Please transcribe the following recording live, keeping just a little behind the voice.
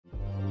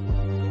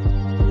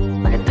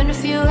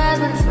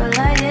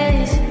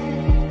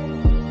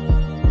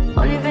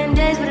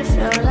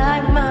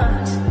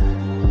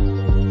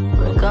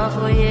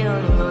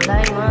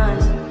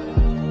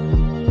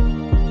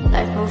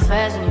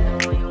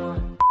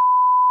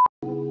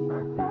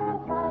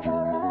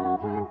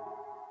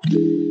I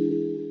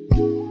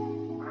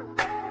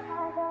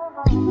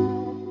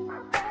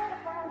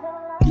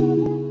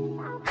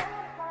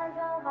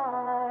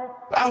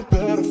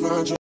better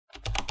find you.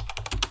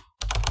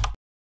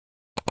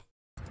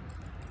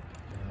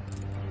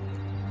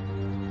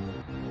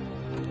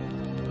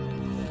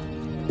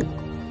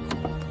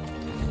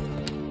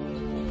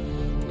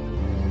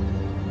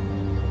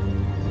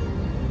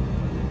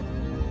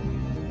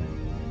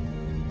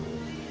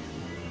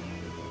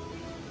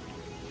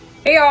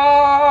 Hey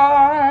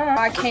y'all,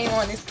 I came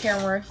on this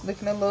camera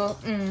looking a little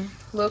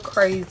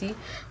crazy,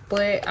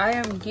 but I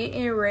am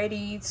getting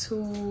ready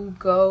to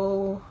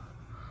go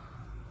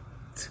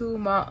to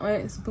my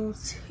aunt's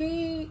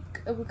boutique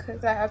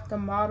because I have to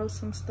model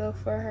some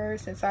stuff for her.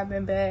 Since I've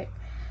been back,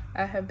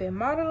 I have been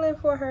modeling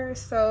for her,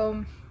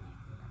 so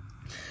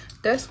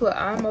that's what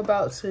I'm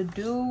about to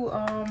do.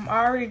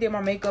 I already did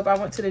my makeup. I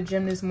went to the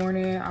gym this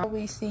morning. I'll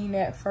be seeing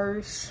that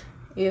first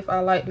if I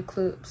like the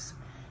clips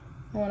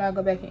when I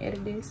go back and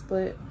edit this,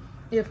 but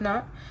if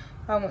not,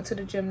 I went to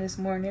the gym this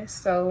morning.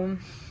 So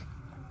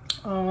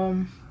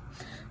I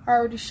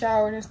already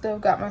showered and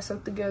stuff, got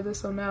myself together,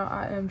 so now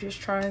I am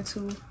just trying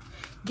to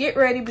get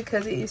ready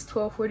because it is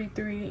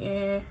 12:43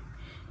 and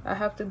I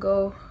have to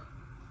go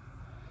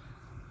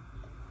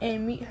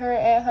and meet her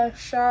at her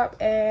shop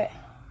at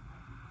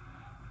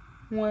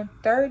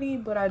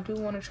 1:30. But I do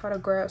want to try to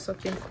grab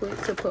something quick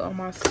to put on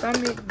my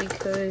stomach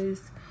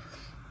because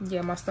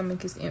yeah, my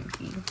stomach is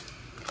empty.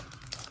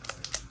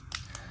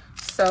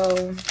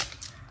 So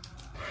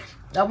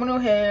I went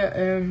ahead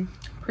and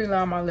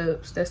pre-line my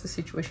lips. That's the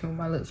situation with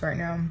my lips right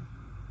now.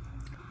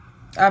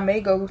 I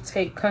may go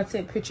take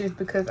content pictures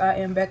because I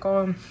am back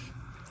on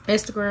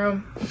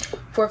Instagram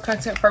for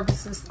content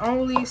purposes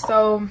only.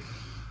 So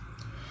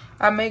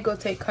I may go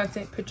take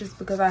content pictures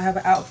because I have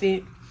an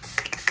outfit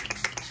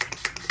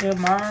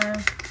in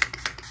mind.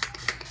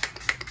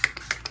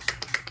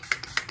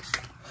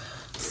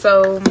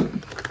 So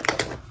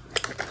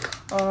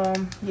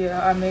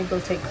yeah, I may go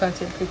take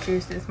content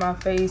pictures since my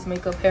face,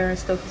 makeup, hair and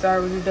stuff is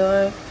already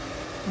done.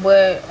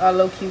 But I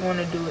low-key want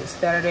to do it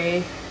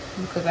Saturday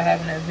because I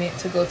have an event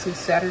to go to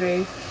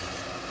Saturday,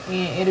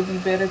 and it'll be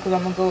better because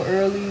I'm gonna go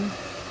early.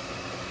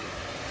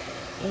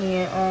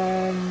 And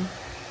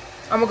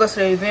I'm gonna go to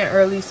the event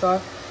early, so I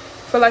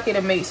feel like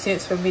it'll make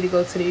sense for me to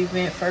go to the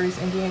event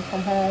first and then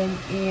come home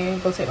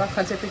and go take my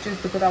content pictures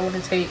because I want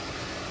to take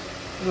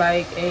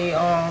like a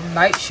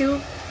night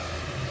shoot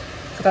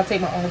because I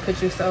take my own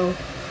pictures, so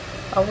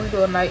I want to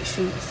do a night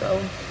shoot. So,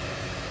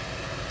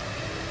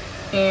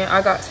 and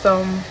I got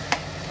some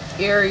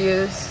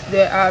areas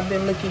that I've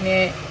been looking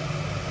at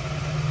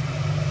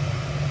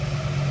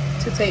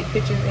to take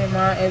pictures in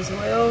mine as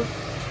well.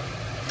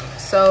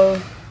 So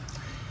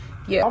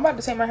yeah, I'm about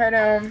to take my hair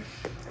down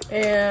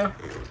and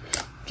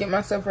get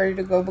myself ready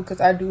to go because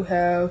I do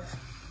have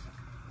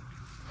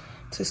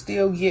to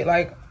still get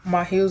like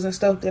my heels and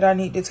stuff that I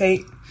need to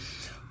take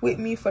with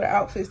me for the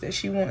outfits that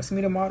she wants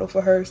me to model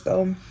for her.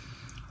 So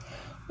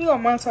we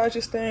gonna montage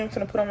this thing. I'm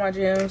gonna put on my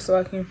gym so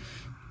I can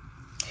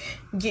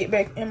get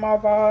back in my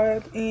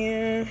vibe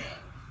and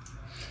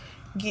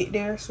get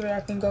there so that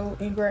I can go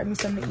and grab me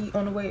something to eat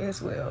on the way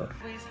as well.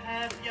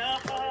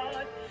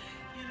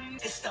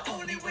 It's the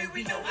only way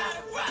we know how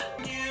to rock.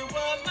 You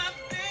are my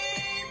baby.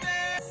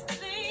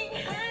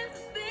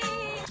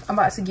 I'm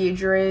about to get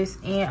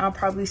dressed and I'll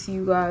probably see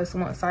you guys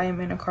once I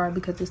am in the car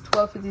because it's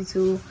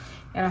 12:52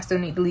 and I still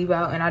need to leave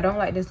out. And I don't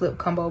like this lip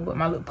combo, but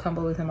my lip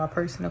combo is in my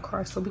purse in the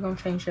car, so we're gonna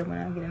change that when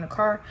I get in the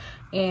car,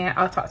 and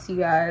I'll talk to you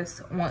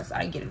guys once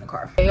I get in the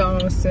car. Hey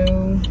y'all,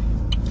 so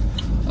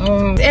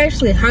it's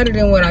actually hotter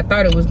than what I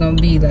thought it was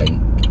gonna be. Like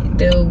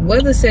the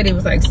weather said it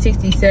was like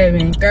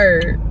 67.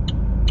 Skirt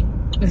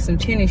with some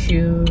tennis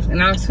shoes,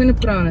 and I was finna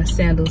put on a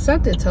sandal.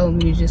 Something told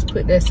me to just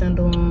put that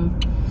sandal on,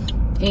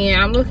 and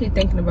I'm low-key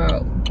thinking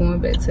about going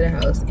back to the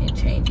house and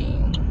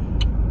changing,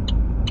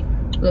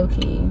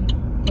 low-key.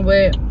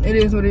 But it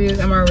is what it is.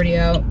 I'm already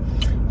out.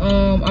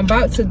 I'm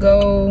about to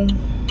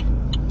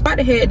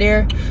head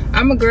there.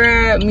 I'm gonna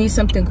grab me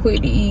something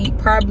quick to eat,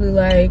 probably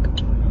like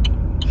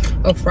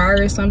a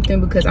fryer or something,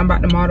 because I'm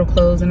about to model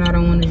clothes and I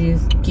don't want to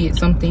just get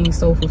something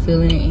so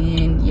fulfilling.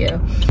 And yeah,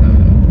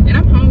 and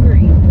I'm hungry,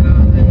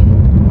 y'all.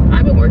 Like,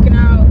 I've been working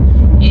out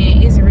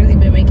and it's really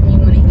been making me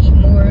want to eat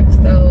more,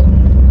 so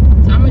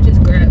I'm gonna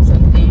just grab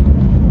something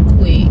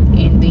quick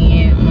and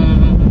then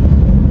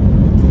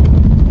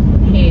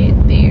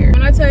head there.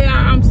 When I tell y'all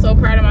I'm so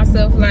proud of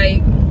myself,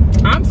 like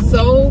I'm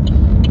so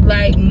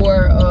like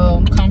more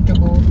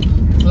comfortable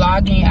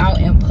vlogging out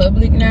in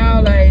public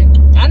now. Like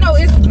I know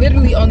it's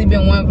literally only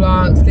been one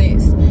vlog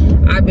since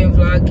I've been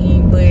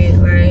vlogging, but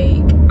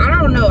like I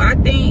don't know, I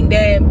think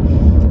that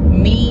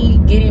me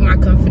getting my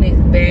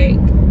confidence back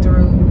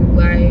through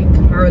like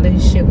my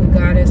relationship with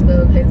God and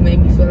stuff has made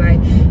me feel like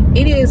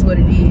it is what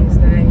it is.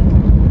 Like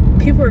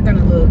people are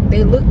gonna look,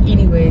 they look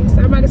anyway,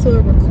 so I might as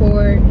well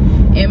record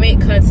and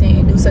make content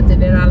and do something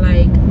that I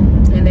like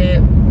and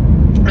that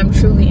I'm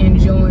truly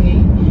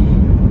enjoying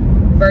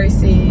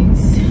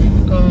versus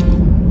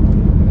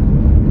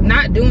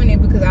not doing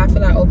it because I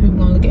feel like, oh, people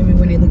gonna look at me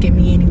when they look at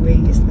me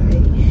anyways. Like,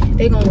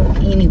 they gonna want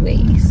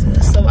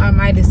anyways, so I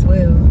might as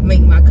well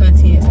make my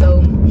content.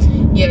 So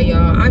yeah,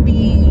 y'all, I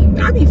be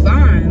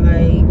fine.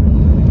 Like,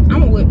 I'm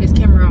gonna whip this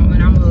camera out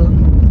and I'm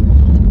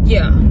gonna,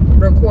 yeah,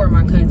 record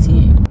my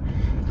content.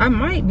 I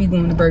might be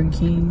going to Burger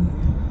King.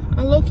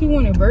 I low-key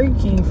wanted Burger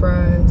King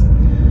fries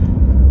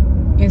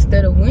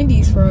instead of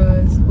Wendy's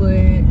fries, but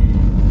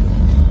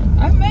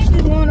I may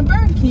be going to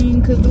Burger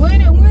King because the way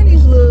that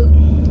Wendy's look,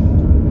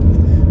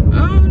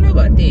 I don't know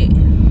about that.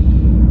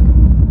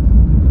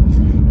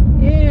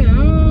 Yeah, I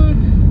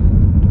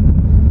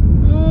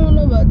don't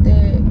know about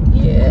that.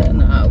 Yeah,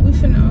 nah, we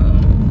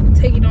finna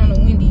take it on to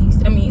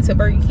Wendy's. I mean, to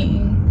Burger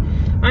King.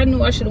 I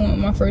knew I should have went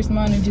with my first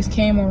mind and just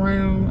came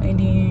around, and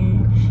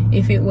then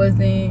if it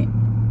wasn't,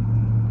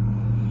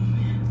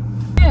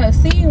 yeah,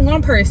 see,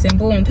 one person,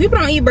 boom. People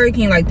don't eat Burger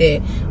King like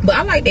that, but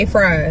I like their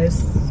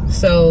fries.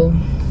 So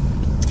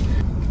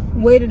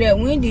waited at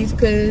Wendy's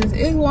because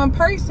it's one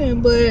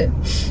person, but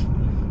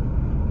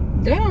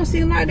they don't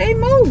seem like they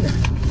moving.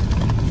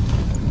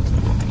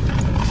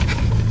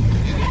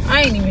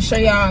 I ain't even show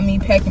y'all me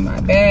packing my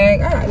bag.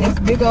 I got this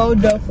big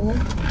old duffel,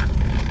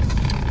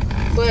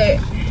 but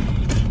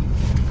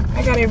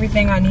I got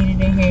everything I needed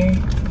in here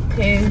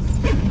because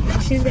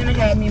she's gonna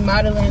have me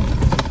modeling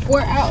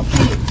 4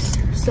 outfits.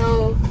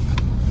 So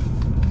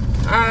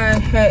I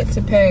had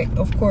to pack,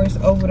 of course,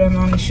 over the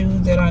amount of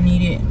shoes that I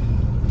needed,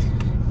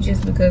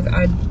 just because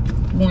I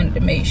wanted to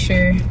make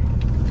sure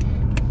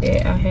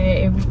that I had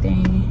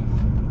everything.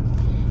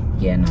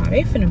 Yeah, nah,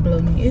 they finna blow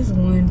me. It's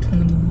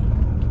 1:20.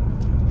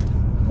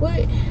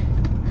 What?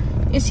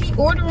 Is he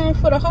ordering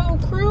for the whole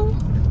crew?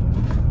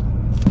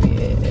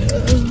 Yeah.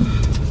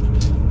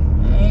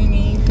 I ain't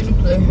even finna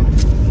play.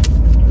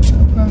 I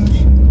promise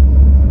you.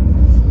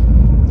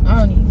 I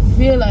don't even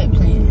feel like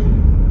playing.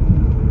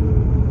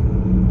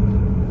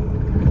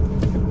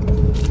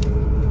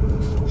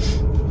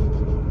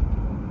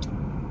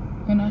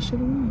 And I should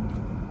have won.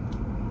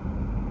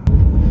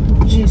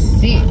 Just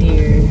sit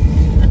there.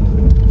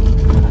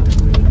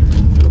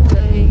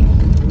 Like,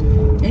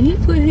 and he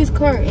put his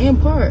car in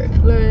park.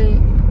 Like,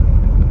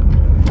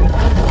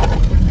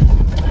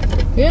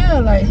 yeah,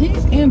 like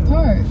he's in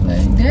park.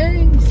 Like,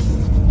 that's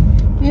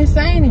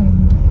insane to me.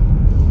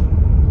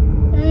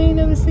 I ain't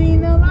never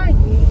seen no like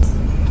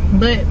it.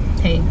 But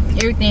hey,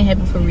 everything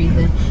happened for a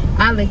reason.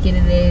 I look at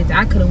it as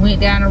I could have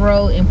went down the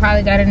road and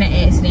probably got in an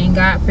accident.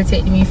 God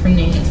protected me from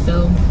that.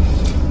 So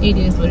it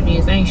is what it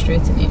is. I ain't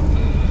stressing it.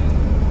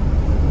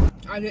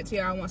 I'll get to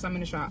y'all once I'm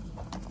in the shop.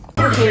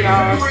 Okay,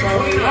 y'all, so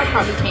y'all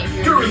probably can't hear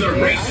me. During the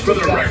race for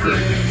the record,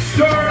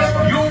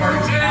 start your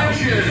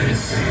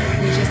engines.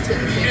 We just took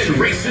the picture.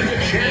 And racing the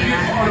champion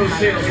auto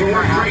sales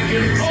were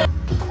breaking.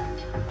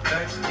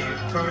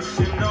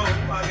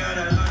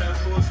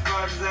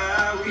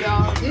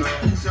 Y'all, this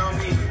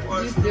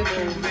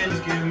different.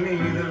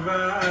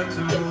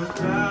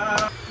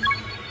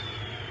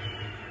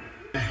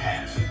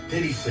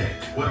 Then he said,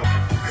 well,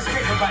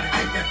 can't nobody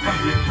take that from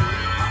you.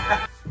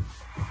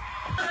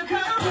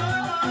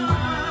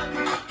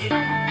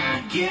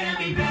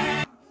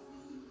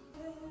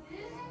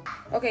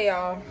 Okay,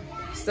 y'all,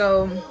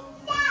 so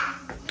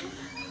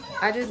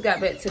I just got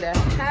back to the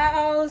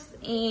house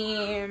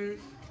and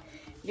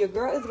your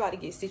girl is about to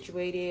get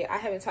situated. I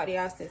haven't talked to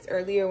y'all since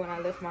earlier when I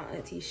left my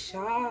auntie's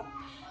shop.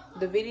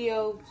 The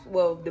video,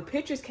 well, the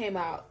pictures came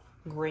out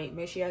great.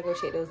 Make sure y'all go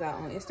check those out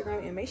on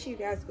Instagram, and make sure you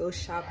guys go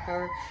shop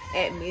her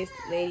at Miss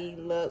Lady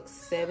Luck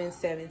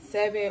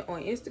 777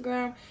 on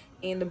Instagram,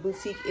 and the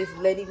boutique is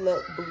Lady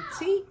Luck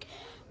Boutique.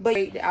 But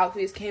the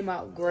outfits came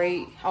out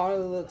great. All of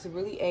the looks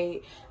really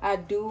ate. I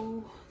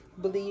do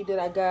believe that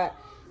I got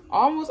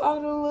almost all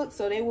of the looks,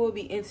 so they will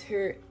be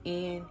entered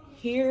in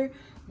here.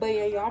 But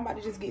yeah, y'all, I'm about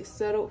to just get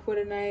settled for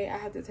the night. I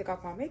have to take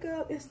off my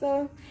makeup and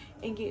stuff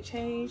and get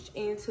changed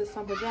into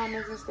some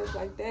pajamas and stuff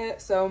like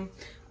that. So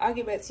I'll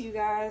get back to you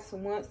guys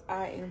once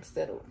I am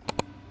settled.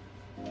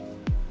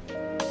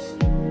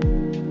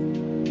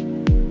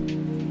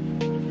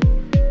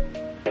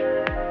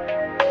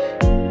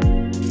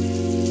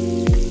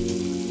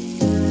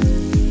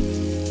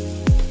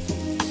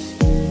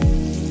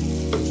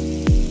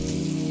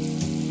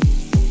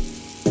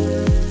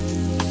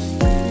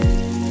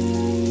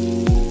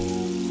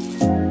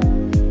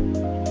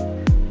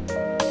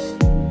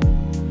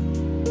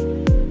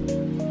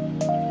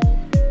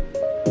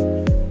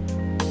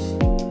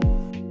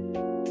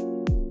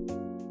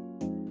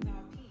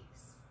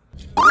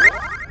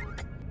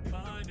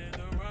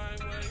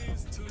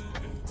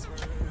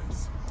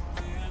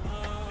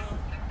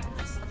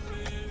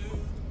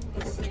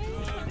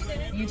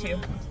 You too.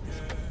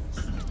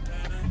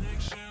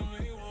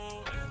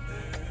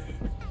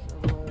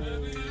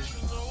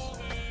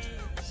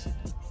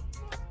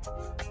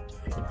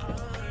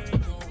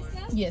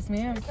 Yes,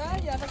 ma'am.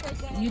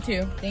 You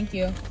too. Thank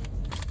you.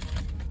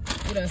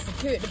 You done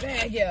secured the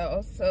bag,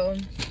 y'all. So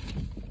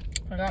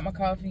I got my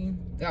coffee,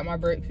 got my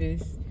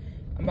breakfast.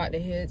 I'm about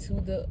to head to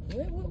the.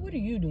 What are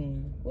you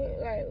doing?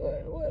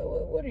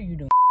 What are you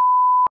doing?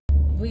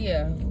 But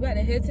yeah, we about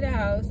to head to the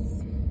house.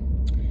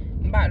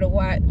 I'm about to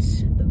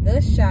watch The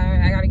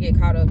Shire. I gotta get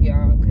caught up,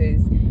 y'all,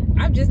 because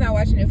I'm just not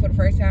watching it for the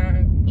first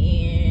time,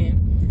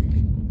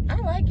 and I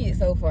like it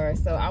so far.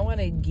 So I want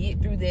to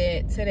get through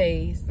that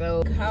today.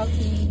 So how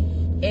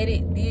can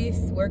edit this,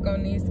 work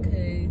on this,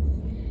 because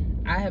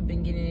I have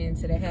been getting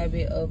into the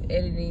habit of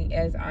editing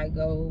as I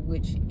go,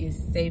 which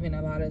is saving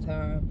a lot of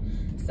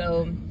time.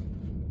 So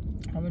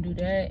I'm gonna do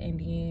that, and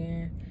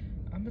then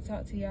I'm gonna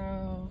talk to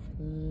y'all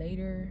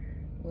later.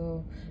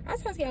 Well, I'll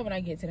talk to y'all when I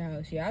get to the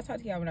house. Yeah, I'll talk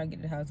to y'all when I get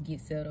to the house, get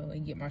settled,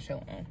 and get my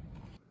show on.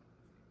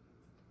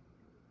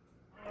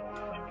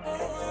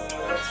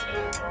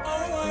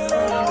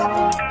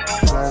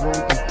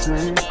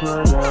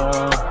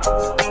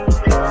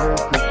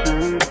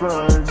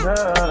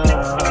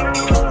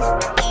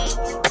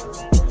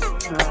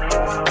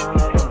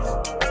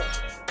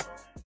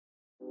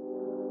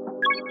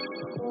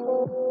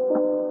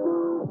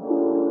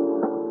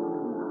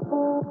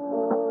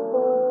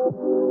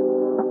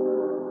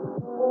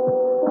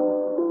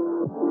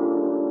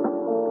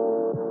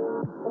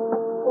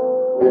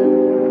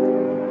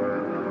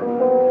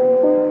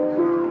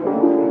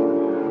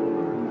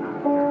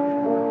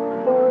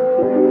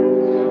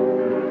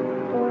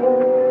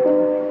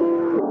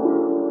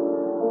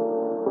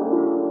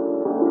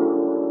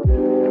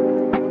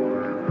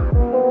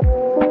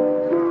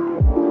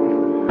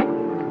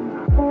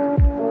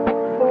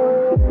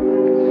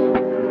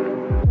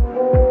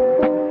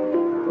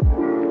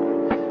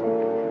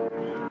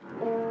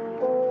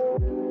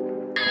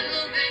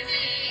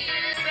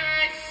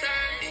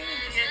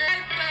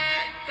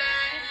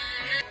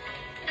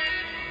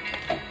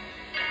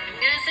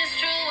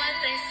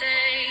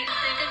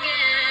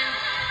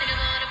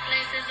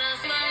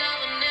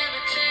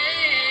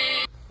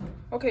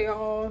 Okay,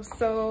 y'all,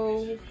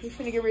 so we're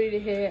finna get ready to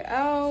head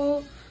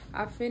out.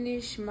 I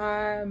finished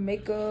my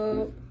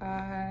makeup,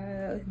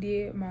 I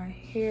did my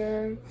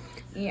hair,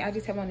 and I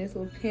just have on this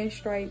little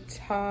pinstripe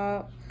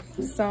top,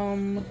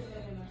 some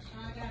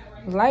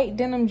light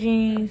denim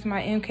jeans,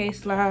 my MK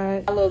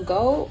slide, a little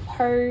gold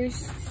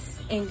purse,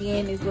 and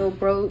then this little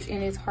brooch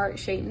and this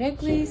heart-shaped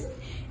necklace.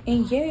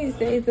 And yes,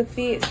 that is the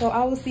fit. So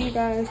I will see you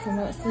guys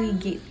once we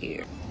get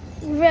there.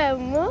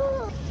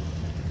 Grandma.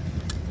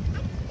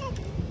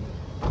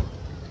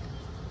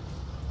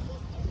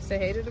 Say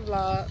hey to the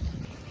vlog.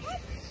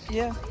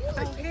 Yeah.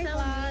 Okay,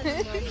 vlog.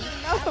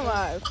 No,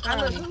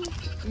 I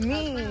look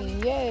mean,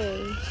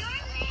 yay.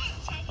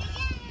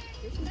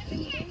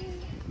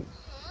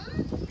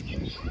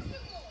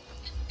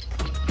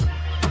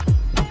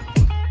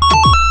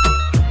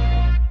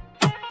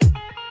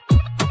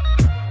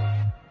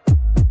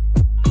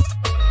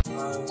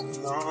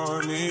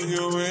 I need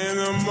you in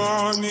the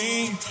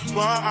morning,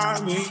 but I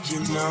need you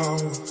now.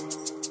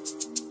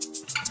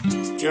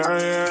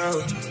 Yeah.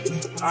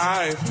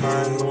 I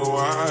find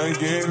why I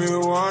give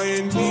you what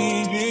you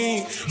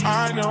need.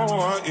 I know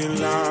what you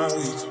like.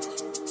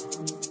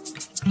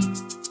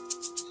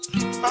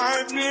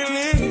 I feel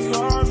it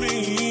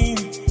coming.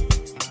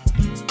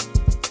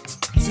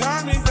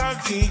 Tell me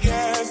something,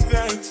 yes.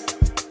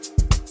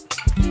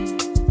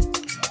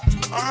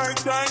 I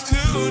try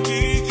to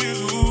need you,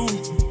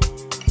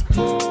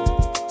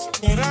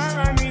 but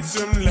I need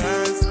some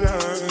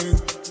lessons.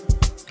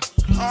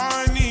 I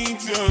need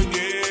to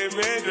give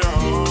it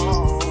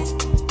all.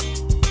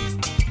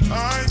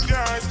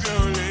 So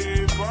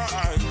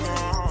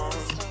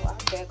I'm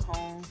back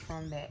home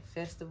from that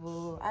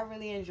festival. I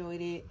really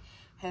enjoyed it.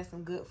 Had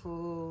some good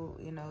food.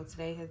 You know,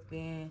 today has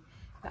been,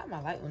 not my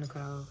light one to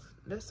call.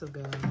 That's so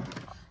good.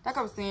 Like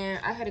I was saying,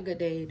 I had a good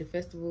day. The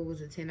festival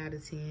was a 10 out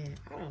of 10.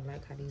 I don't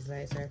like how these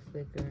lights are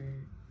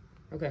flickering.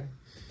 Okay.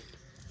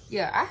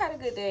 Yeah, I had a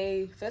good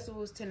day.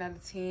 Festival was 10 out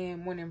of 10.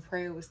 Morning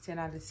prayer was 10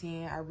 out of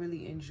 10. I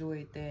really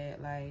enjoyed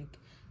that. Like,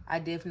 I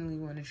definitely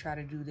want to try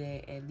to do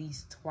that at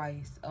least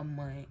twice a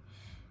month.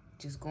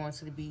 Just going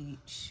to the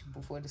beach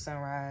before the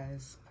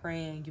sunrise,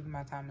 praying, giving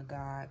my time to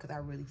God, because I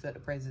really felt the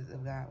presence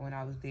of God when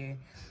I was there.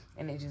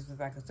 And it just was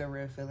like a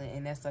surreal feeling.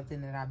 And that's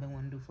something that I've been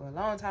wanting to do for a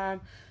long time.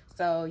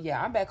 So,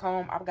 yeah, I'm back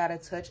home. I've got to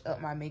touch up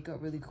my makeup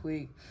really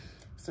quick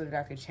so that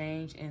I could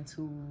change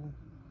into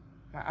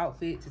my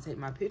outfit to take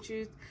my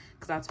pictures.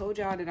 Because I told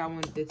y'all that I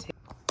wanted to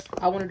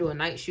do a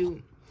night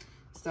shoot.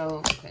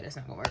 So, okay, that's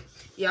not going to work.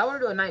 Yeah, I want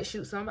to do a night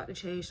shoot. So, I'm about to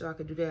change so I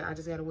can do that. I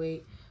just got to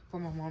wait for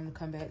my mom to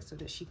come back so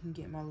that she can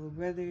get my little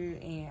brother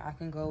and I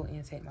can go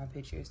and take my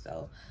pictures.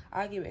 So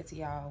I'll get back to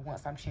y'all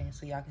once I'm changed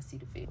so y'all can see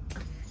the fit.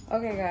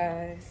 Okay,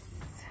 guys,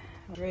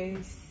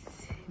 dress.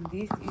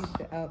 This is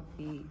the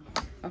outfit.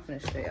 I'm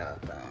finna show y'all.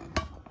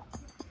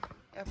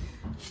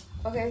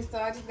 Okay, so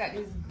I just got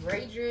this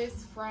gray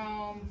dress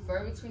from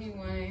Forever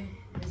 21.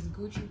 This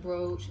Gucci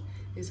brooch,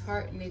 this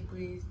heart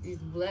necklace, this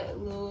black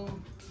little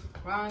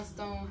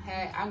rhinestone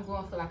hat. I'm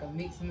going for like a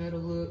mixed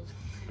metal look.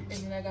 And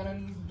then I got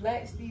on these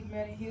black Steve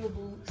Madden heel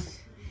boots.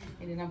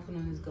 And then I put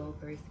on this gold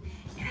purse.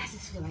 And I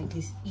just feel like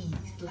this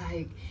eats.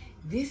 Like,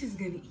 this is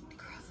gonna eat the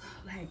girls up.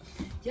 Like,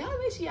 y'all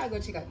make sure y'all go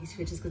check out these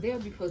pictures because they'll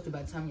be posted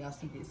by the time y'all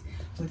see this.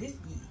 But this is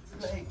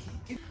like,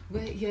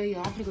 but yeah,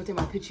 y'all, I'm gonna go take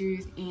my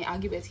pictures and I'll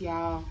get back to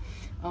y'all.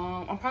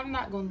 I'm probably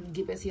not gonna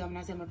get back to y'all when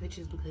I take my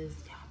pictures because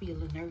y'all be a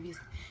little nervous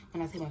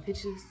when I take my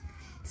pictures.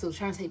 So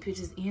trying to take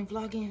pictures and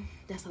vlogging,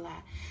 that's a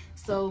lot.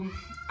 So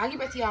I'll get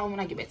back to y'all when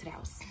I get back to the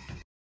house.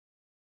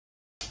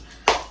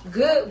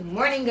 Good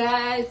morning,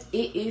 guys.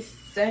 It is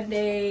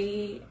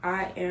Sunday.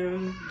 I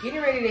am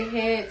getting ready to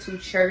head to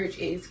church.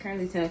 It is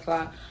currently 10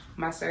 o'clock.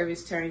 My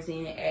service turns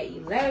in at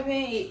 11.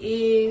 It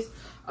is,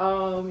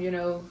 you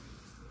know,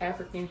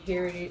 African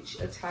Heritage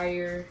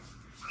Attire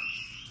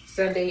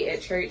Sunday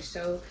at church.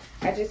 So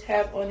I just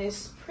have on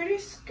this pretty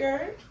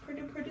skirt,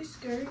 pretty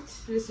skirt,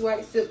 this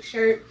white silk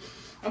shirt.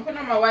 I'm putting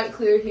on my white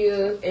clear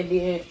heels and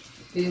then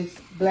this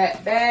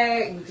black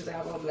bag because I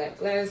have on black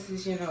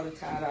glasses, you know, to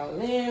tie it all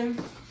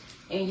in.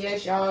 And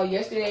yes, y'all,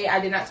 yesterday I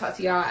did not talk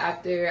to y'all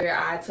after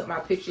I took my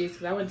pictures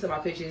because I went to my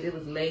pictures. It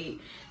was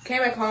late.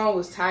 Came back home,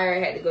 was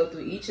tired, had to go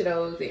through each of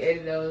those and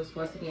edit those.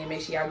 Once again,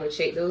 make sure y'all go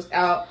check those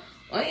out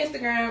on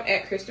Instagram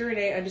at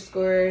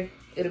 @XristaRenae_.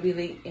 It'll be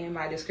linked in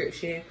my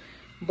description.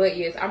 But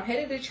yes, I'm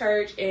headed to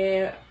church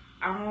and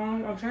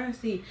I'm trying to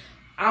see.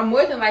 I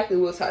more than likely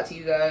will talk to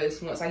you guys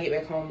once I get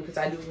back home because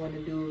I do want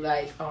to do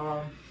like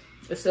a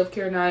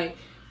self-care night,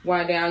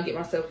 wind down, get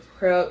myself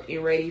prepped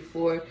and ready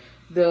for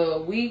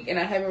the week. And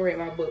I haven't read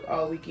my book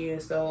all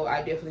weekend, so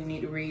I definitely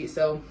need to read.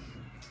 So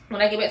when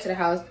I get back to the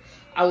house,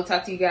 I will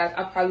talk to you guys.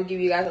 I'll probably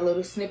give you guys a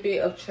little snippet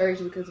of church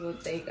because one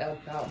thing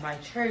about my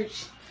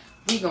church,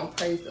 we gonna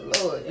praise the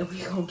Lord and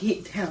we gonna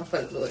get down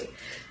for the Lord.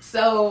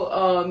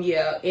 So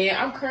yeah, and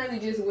I'm currently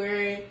just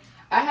wearing,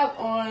 I have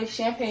on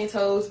champagne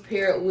toes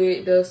paired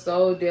with the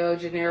Sol de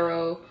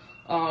Janeiro,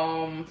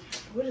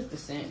 what is the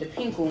scent? The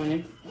pink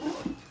one,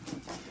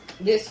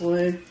 this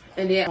one,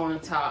 and then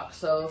on top.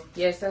 So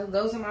yes,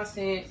 those are my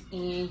scents.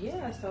 And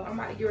yeah, so I'm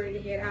about to get ready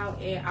to head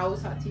out and I will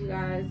talk to you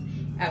guys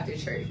after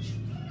church.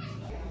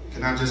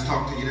 Can I just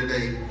talk to you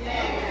today?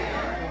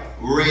 Yeah.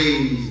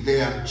 Raise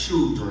their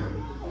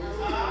children,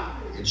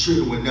 and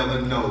children will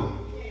never know.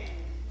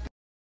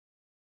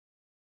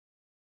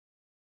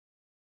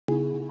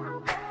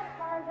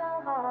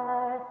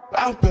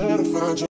 I better find you.